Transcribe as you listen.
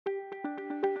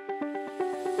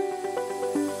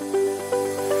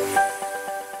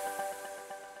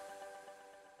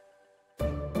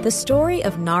The story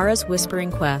of Nara's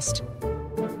whispering quest.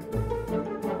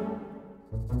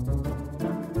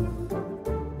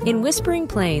 In Whispering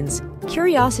Plains,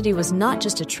 curiosity was not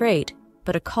just a trait,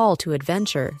 but a call to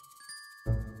adventure.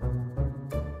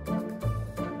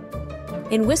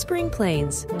 In Whispering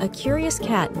Plains, a curious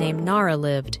cat named Nara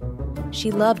lived. She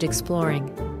loved exploring.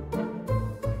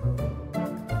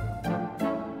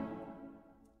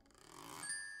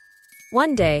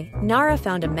 One day, Nara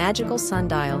found a magical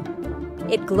sundial.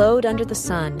 It glowed under the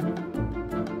sun.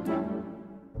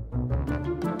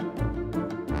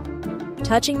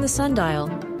 Touching the sundial,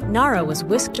 Nara was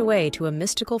whisked away to a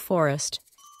mystical forest.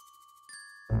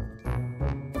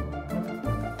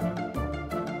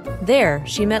 There,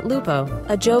 she met Lupo,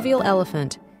 a jovial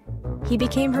elephant. He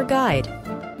became her guide.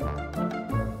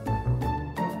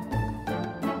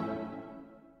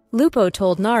 Lupo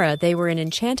told Nara they were in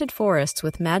enchanted forests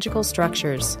with magical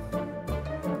structures.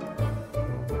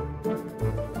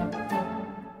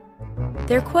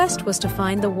 Their quest was to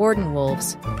find the Warden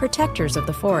Wolves, protectors of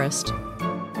the forest.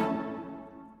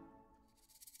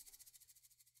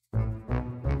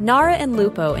 Nara and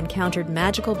Lupo encountered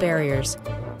magical barriers,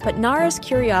 but Nara's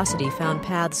curiosity found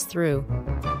paths through.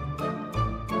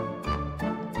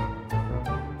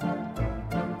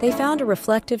 They found a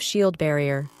reflective shield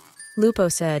barrier. Lupo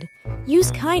said,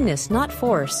 "Use kindness, not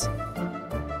force."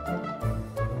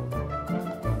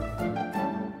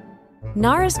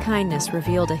 Nara's kindness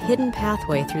revealed a hidden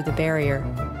pathway through the barrier.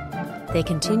 They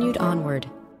continued onward.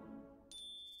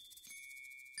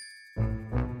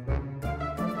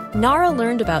 Nara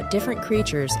learned about different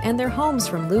creatures and their homes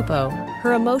from Lupo,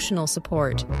 her emotional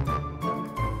support.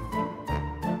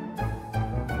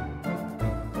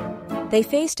 They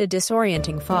faced a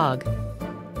disorienting fog.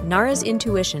 Nara's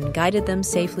intuition guided them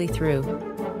safely through.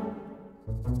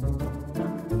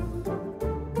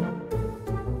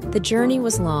 The journey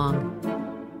was long.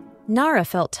 Nara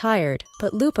felt tired,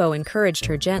 but Lupo encouraged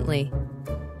her gently.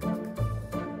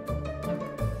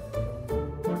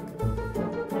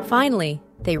 Finally,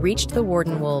 they reached the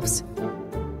Warden Wolves.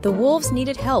 The wolves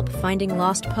needed help finding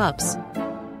lost pups.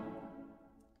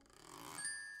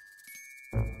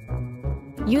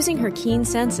 Using her keen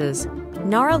senses,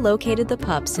 Nara located the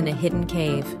pups in a hidden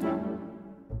cave.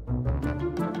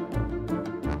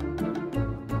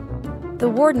 The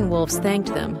Warden Wolves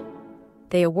thanked them.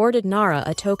 They awarded Nara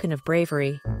a token of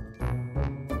bravery.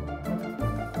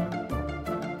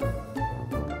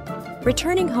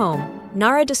 Returning home,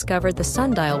 Nara discovered the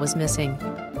sundial was missing.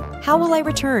 How will I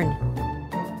return?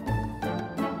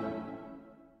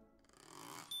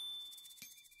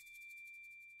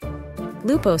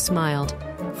 Lupo smiled.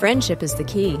 Friendship is the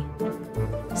key.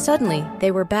 Suddenly,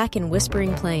 they were back in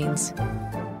Whispering Plains.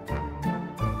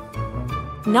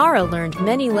 Nara learned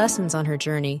many lessons on her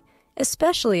journey,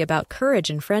 especially about courage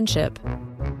and friendship.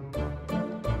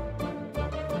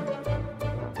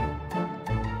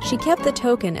 She kept the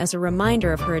token as a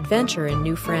reminder of her adventure and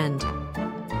new friend.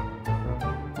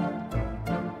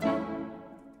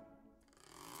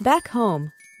 Back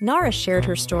home, Nara shared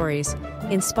her stories,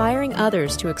 inspiring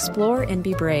others to explore and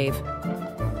be brave.